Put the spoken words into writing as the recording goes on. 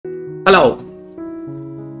Hello.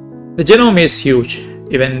 The genome is huge.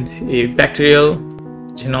 Even the bacterial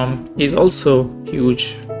genome is also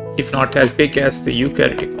huge, if not as big as the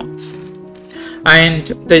eukaryotic ones. And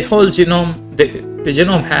the whole genome, the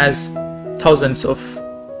genome has thousands of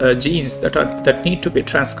genes that need to be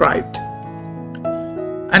transcribed.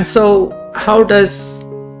 And so, how does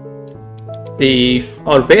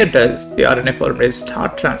where does the RNA polymerase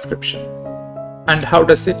start transcription, and how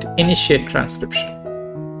does it initiate transcription?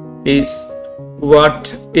 Is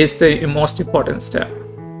what is the most important step,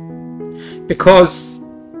 because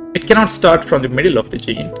it cannot start from the middle of the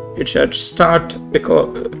gene. It should start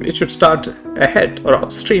ahead or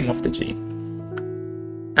upstream of the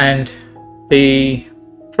gene. And the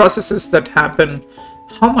processes that happen,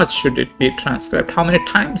 how much should it be transcribed, how many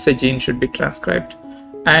times a gene should be transcribed,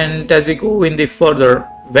 and as we go in the further,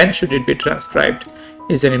 when should it be transcribed,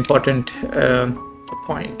 is an important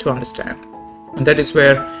point to understand. And that is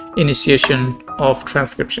where initiation of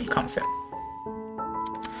transcription comes in.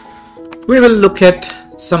 We will look at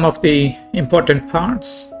some of the important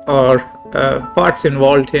parts or parts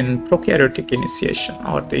involved in prokaryotic initiation,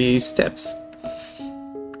 or the steps.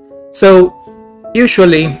 So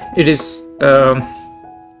usually it is the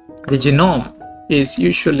genome is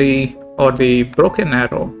usually, or the broken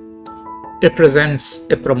arrow represents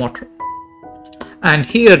a promoter. And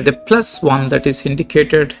here the +1 that is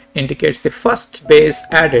indicated indicates the first base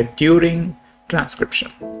added during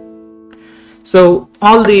transcription. So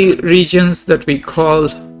all the regions that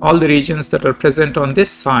are present on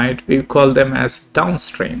this side, we call them as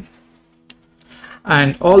downstream.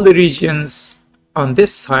 And all the regions on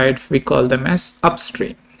this side, we call them as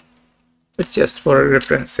upstream. It's just for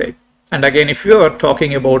reference sake. And again, if you are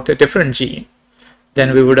talking about a different gene,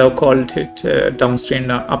 then we would have called it downstream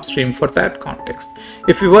or upstream for that context.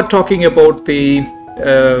 If we were talking about a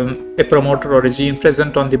promoter or a gene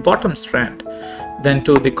present on the bottom strand, then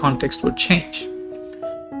too the context would change.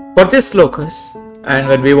 For this locus, and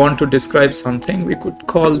when we want to describe something, we could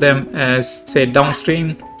call them as, say,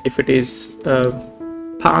 downstream if it is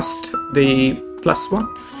past the +1,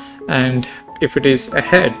 and if it is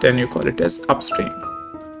ahead, then you call it as upstream.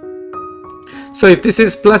 So if this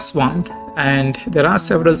is +1, and there are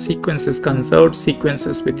several sequences, conserved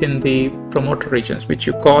sequences within the promoter regions, which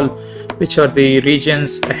are the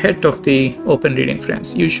regions ahead of the open reading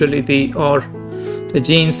frames. Usually the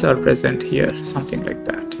genes are present here, something like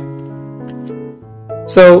that.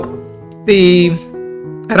 So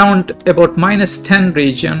around about -10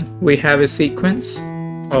 region, we have a sequence,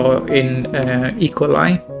 or in E.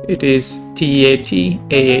 coli, it is TAT,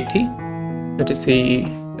 AAT. That is the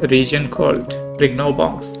region called Grignard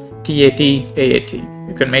box. TAT, AAT.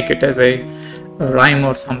 You can make it as a rhyme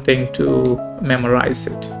or something to memorize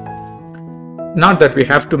it. Not that we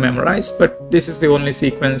have to memorize, but this is the only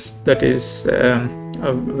sequence that is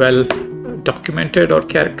well documented or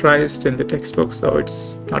characterized in the textbook, so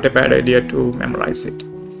it's not a bad idea to memorize it.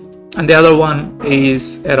 And the other one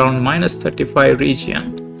is around -35 region.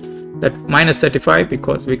 That -35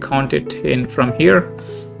 because we count it in from here,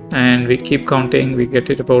 and we keep counting, we get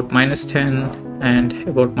it about -10, and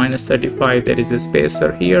about -35 there is a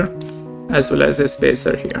spacer here as well as a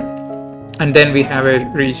spacer here. And then we have a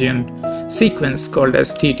region sequence called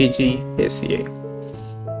as TTG ACA.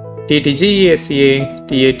 TTG ACA,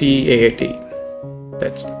 TAT, AAT.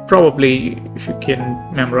 That's probably, if you can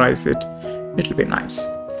memorize it, it'll be nice.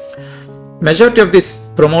 Majority of these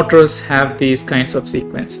promoters have these kinds of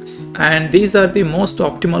sequences, and these are the most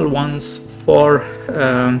optimal ones for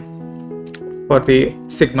the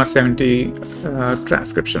sigma 70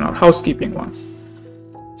 transcription or housekeeping ones.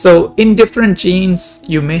 So in different genes,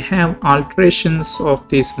 you may have alterations of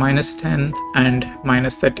these -10 and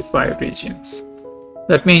 -35 regions.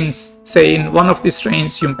 That means, say, in one of the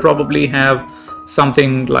strains, you probably have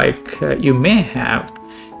something like, you may have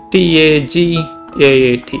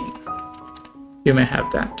TAG-AAT. You may have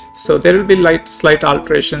that. So there will be slight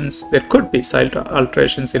alterations. There could be slight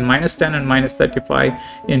alterations in -10 and -35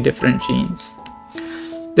 in different genes.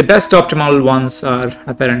 The best optimal ones are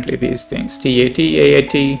apparently these things: TAT,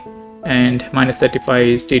 AAT, and -35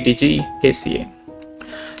 is TTG, ACA.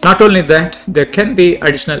 Not only that, there can be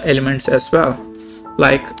additional elements as well,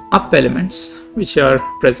 like up elements, which are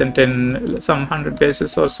present in some 100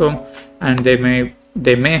 bases or so, and they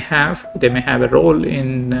may have a role in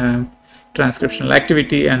transcriptional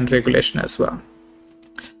activity and regulation as well.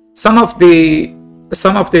 Some of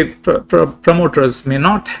the promoters may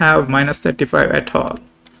not have -35 at all.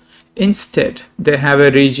 Instead, they have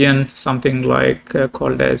a region, something like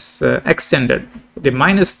called as extended. The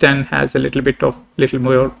 -10 has a little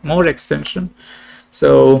more extension. So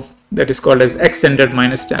that is called as extended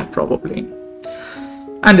 -10 probably.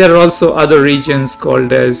 And there are also other regions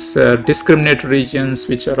called as discriminatory regions,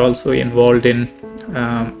 which are also involved in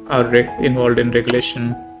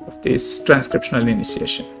regulation of this transcriptional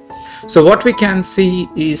initiation. So what we can see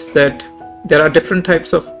is that there are different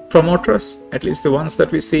types of promoters. At least the ones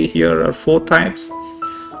that we see here are 4 types,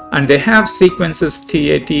 and they have sequences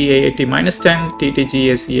TAT, AAT -10,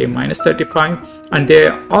 TTG, ACA -35, and they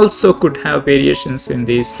also could have variations in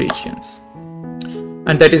these regions.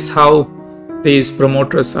 And that is how these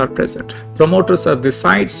promoters are present. Promoters are the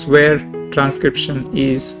sites where transcription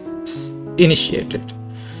is initiated.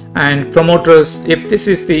 And promoters, if this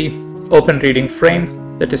is the open reading frame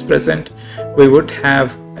that is present, we would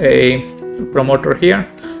have a promoter here,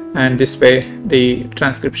 and this way the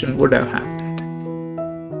transcription would have happened.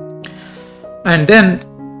 And then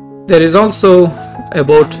there is also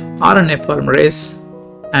about RNA polymerase,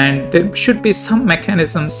 and there should be some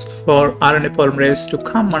mechanisms for RNA polymerase to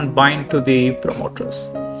come and bind to the promoters.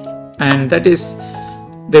 And that is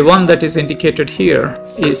the one that is indicated here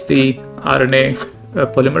is the RNA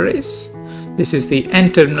polymerase. This is the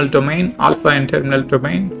N-terminal domain, alpha N-terminal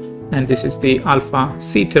domain, and this is the alpha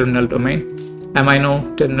C-terminal domain, amino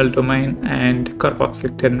terminal domain, and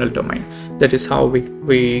carboxylic terminal domain. That is how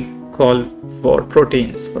we call for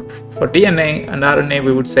proteins. For DNA and RNA,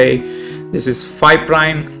 we would say this is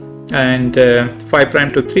 5' and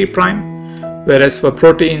 5' to 3', whereas for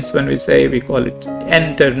proteins, when we say, we call it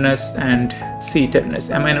N-terminus and C-terminus,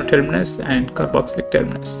 amino terminus and carboxylic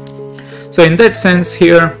terminus. So in that sense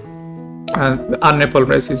here, RNA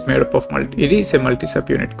polymerase is made up of it is a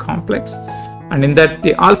multi-subunit complex, and in that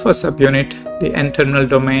the alpha subunit, the N-terminal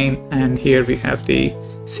domain, and here we have the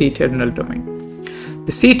C-terminal domain.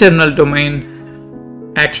 The C-terminal domain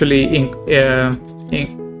actually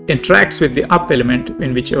interacts with the up element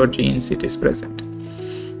in whichever genes it is present.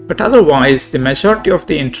 But otherwise, the majority of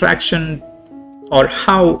the interaction, or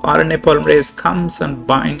how RNA polymerase comes and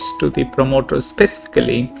binds to the promoter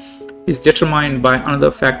specifically, is determined by another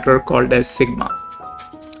factor called as sigma.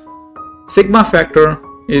 Sigma factor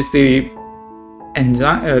is the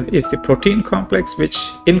enzyme, is the protein complex, which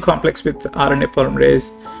in complex with RNA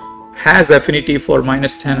polymerase has affinity for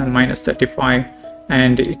 -10 and -35,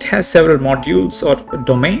 and it has several modules or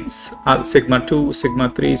domains, sigma 2, sigma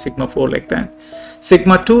 3, sigma 4, like that.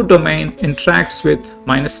 Sigma 2 domain interacts with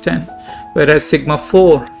 -10, whereas sigma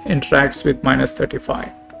 4 interacts with -35.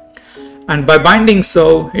 And by binding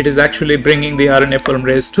so, it is actually bringing the RNA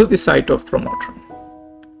polymerase to the site of promoter.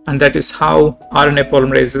 And that is how RNA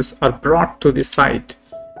polymerases are brought to the site.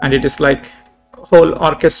 And it is like whole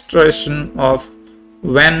orchestration of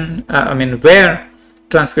where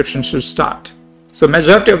transcription should start. So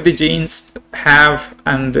majority of the genes have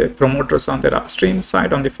and the promoters on their upstream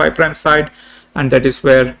side, on the 5' side, and that is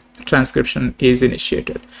where transcription is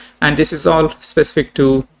initiated. And this is all specific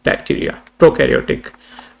to bacteria, prokaryotic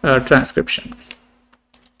transcription.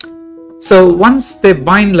 So once they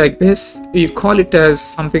bind like this, you call it as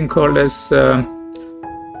something called as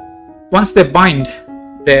once they bind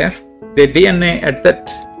there, the DNA at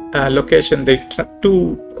that location, the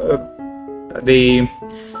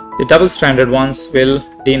double-stranded ones will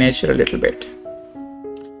denature a little bit,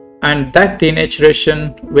 and that denaturation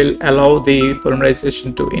will allow the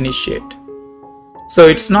polymerization to initiate. So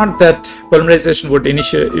it's not that polymerization would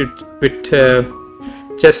initiate it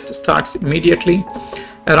just starts immediately.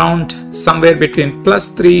 Around somewhere between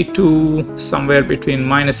 +3 to somewhere between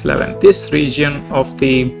 -11, this region of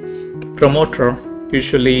the promoter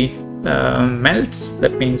usually melts,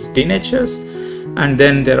 that means denatures, and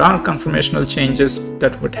then there are conformational changes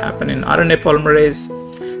that would happen in RNA polymerase,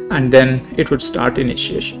 and then it would start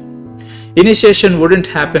initiation. Initiation wouldn't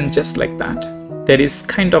happen just like that. There is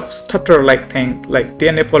kind of stutter-like thing, like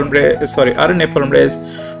RNA polymerase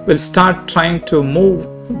will start trying to move,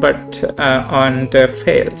 but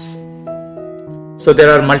fails. So there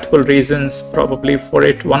are multiple reasons probably for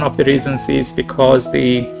it. One of the reasons is because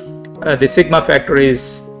the sigma factor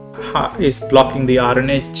is blocking the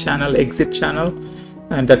RNA channel, exit channel,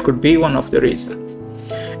 and that could be one of the reasons.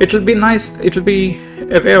 It will be nice, it will be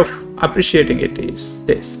a way of appreciating it is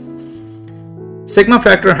this. Sigma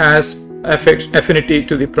factor has affinity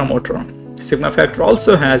to the promoter. Sigma factor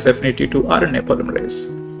also has affinity to RNA polymerase.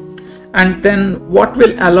 And then what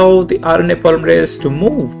will allow the RNA polymerase to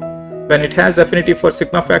move? When it has affinity for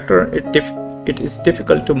sigma factor, it is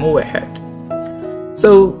difficult to move ahead. So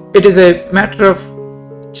it is a matter of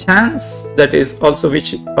chance, that is also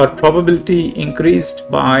probability increased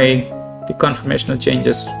by the conformational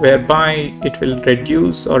changes, whereby it will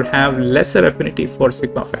reduce or have lesser affinity for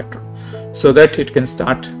sigma factor, so that it can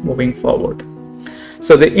start moving forward.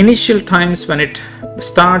 So the initial times when it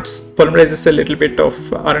starts, polymerizes a little bit of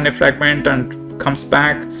RNA fragment and comes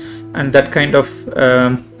back, and that kind of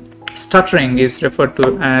stuttering is referred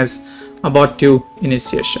to as abortive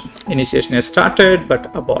initiation. Initiation has started but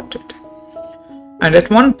aborted. And at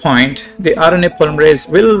one point, the RNA polymerase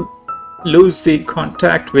will lose the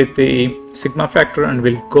contact with the sigma factor and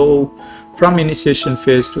will go from initiation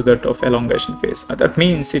phase to that of elongation phase. That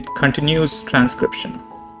means it continues transcription,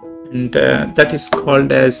 and that is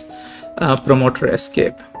called as promoter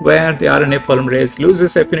escape, where the RNA polymerase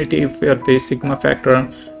loses affinity for the sigma factor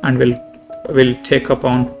and will take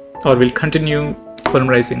upon or will continue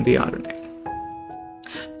polymerizing the RNA.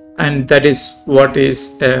 And that is what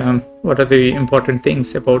are the important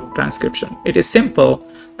things about transcription. It is simple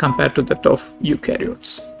compared to that of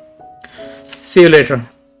eukaryotes. See you later.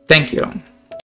 Thank you.